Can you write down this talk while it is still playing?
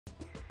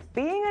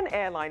Being an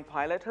airline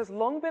pilot has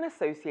long been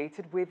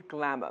associated with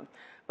glamour,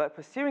 but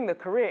pursuing the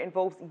career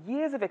involves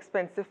years of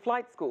expensive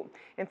flight school.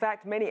 In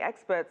fact, many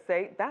experts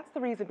say that's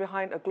the reason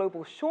behind a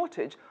global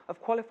shortage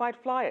of qualified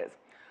flyers.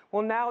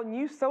 Well, now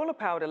new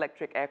solar-powered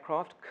electric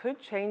aircraft could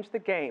change the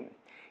game.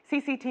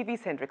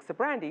 CCTV's Hendrik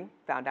Sabrandi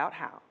found out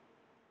how.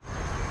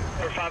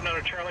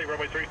 59 Charlie,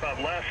 runway 35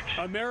 left.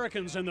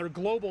 Americans and their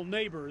global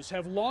neighbors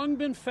have long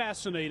been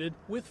fascinated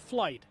with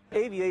flight.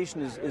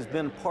 Aviation has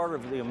been part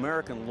of the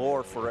American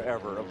lore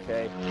forever,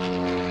 okay?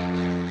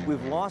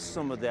 We've lost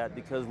some of that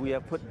because we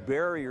have put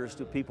barriers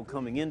to people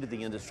coming into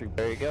the industry.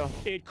 There you go.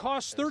 It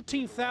costs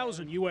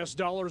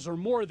 $13,000 or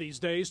more these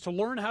days to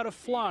learn how to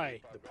fly.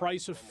 The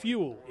price of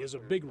fuel is a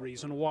big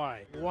reason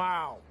why.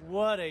 Wow,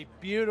 what a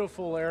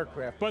beautiful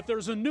aircraft. But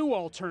there's a new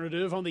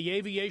alternative on the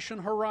aviation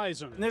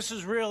horizon. This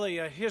is really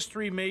a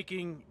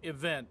history-making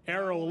event.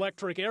 Aero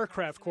Electric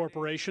Aircraft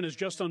Corporation has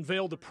just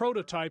unveiled a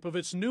prototype of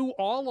its new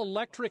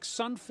all-electric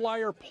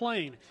Sunflyer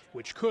plane,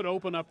 which could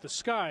open up the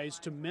skies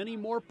to many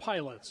more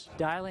pilots.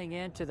 Dialing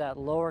into that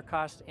lower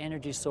cost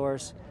energy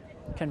source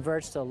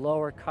converts to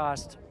lower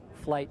cost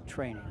flight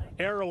training.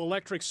 Aero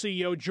Electric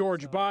CEO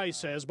George Bai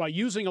says by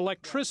using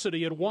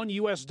electricity at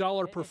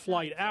 $1 per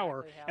flight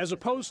hour, as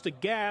opposed to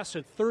gas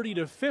at $30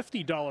 to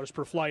 $50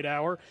 per flight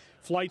hour,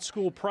 flight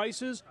school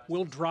prices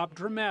will drop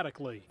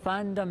dramatically.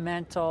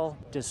 Fundamental,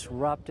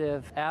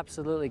 disruptive,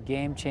 absolutely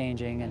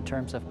game-changing in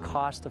terms of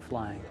cost of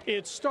flying.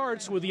 It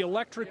starts with the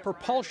electric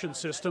propulsion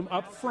system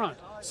up front.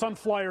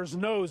 Sunflyer's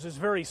nose is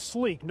very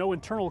sleek, no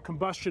internal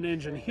combustion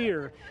engine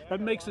here. That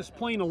makes this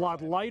plane a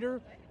lot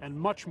lighter and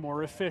much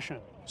more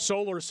efficient.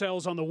 Solar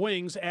cells on the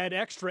wings add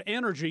extra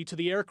energy to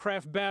the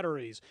aircraft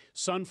batteries.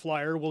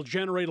 Sunflyer will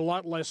generate a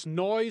lot less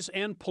noise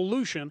and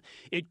pollution.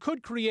 It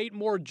could create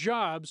more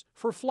jobs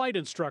for flight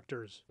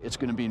instructors. It's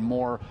going to be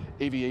more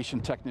aviation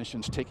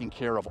technicians taking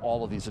care of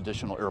all of these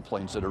additional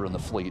airplanes that are in the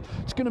fleet.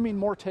 It's going to mean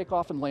more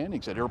takeoff and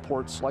landings at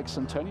airports like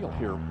Centennial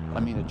here. I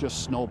mean, it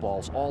just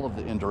snowballs. All of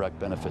the indirect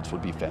benefits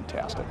would be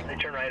fantastic.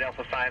 Turn right,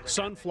 Alpha 5.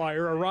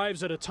 Sunflyer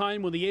arrives at a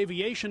time when the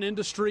aviation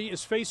industry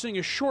is facing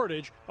a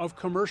shortage of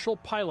commercial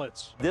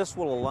pilots. This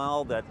will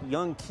allow that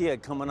young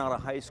kid coming out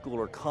of high school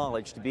or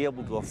college to be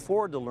able to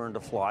afford to learn to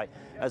fly,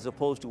 as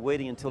opposed to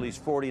waiting until he's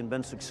 40 and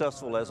been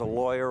successful as a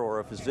lawyer or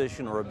a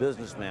physician or a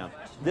businessman.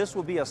 This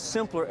will be a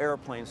simpler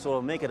airplane, so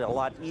it'll make it a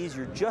lot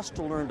easier just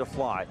to learn to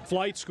fly.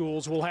 Flight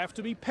schools will have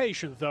to be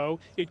patient, though.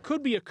 It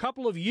could be a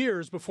couple of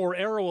years before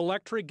Aero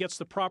Electric gets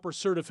the proper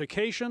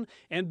certification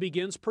and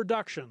begins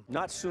production.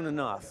 Not soon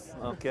enough,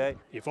 okay?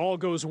 If all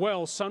goes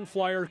well,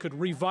 Sunflyer could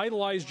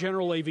revitalize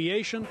general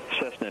aviation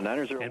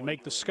and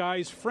make the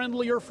skies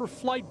friendlier for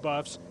flight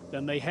buffs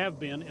than they have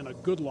been in a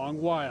good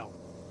long while.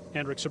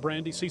 Hendrik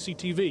Sabrandi,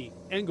 CCTV,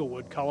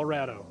 Englewood,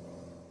 Colorado.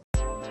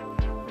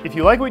 If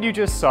you like what you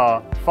just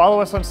saw, follow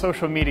us on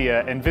social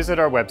media and visit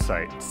our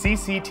website,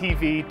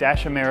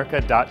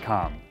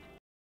 cctv-america.com.